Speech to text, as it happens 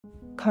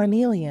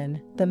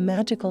Carnelian, the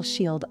magical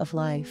shield of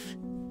life.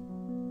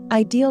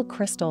 Ideal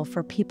crystal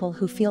for people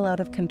who feel out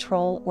of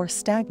control or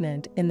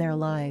stagnant in their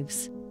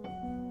lives.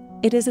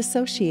 It is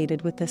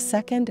associated with the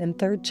second and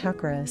third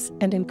chakras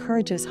and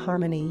encourages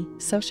harmony,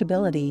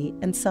 sociability,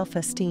 and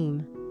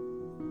self-esteem.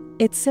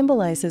 It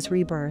symbolizes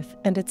rebirth,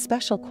 and its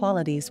special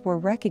qualities were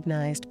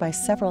recognized by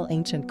several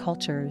ancient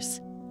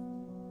cultures.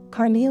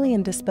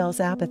 Carnelian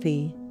dispels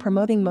apathy,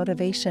 promoting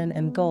motivation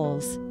and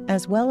goals,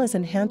 as well as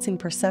enhancing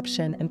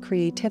perception and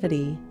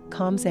creativity,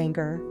 calms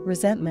anger,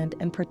 resentment,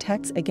 and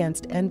protects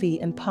against envy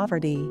and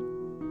poverty.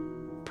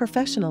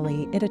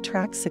 Professionally, it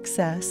attracts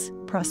success,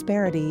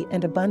 prosperity,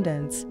 and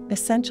abundance,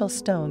 essential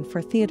stone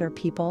for theater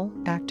people,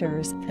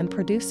 actors, and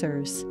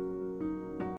producers.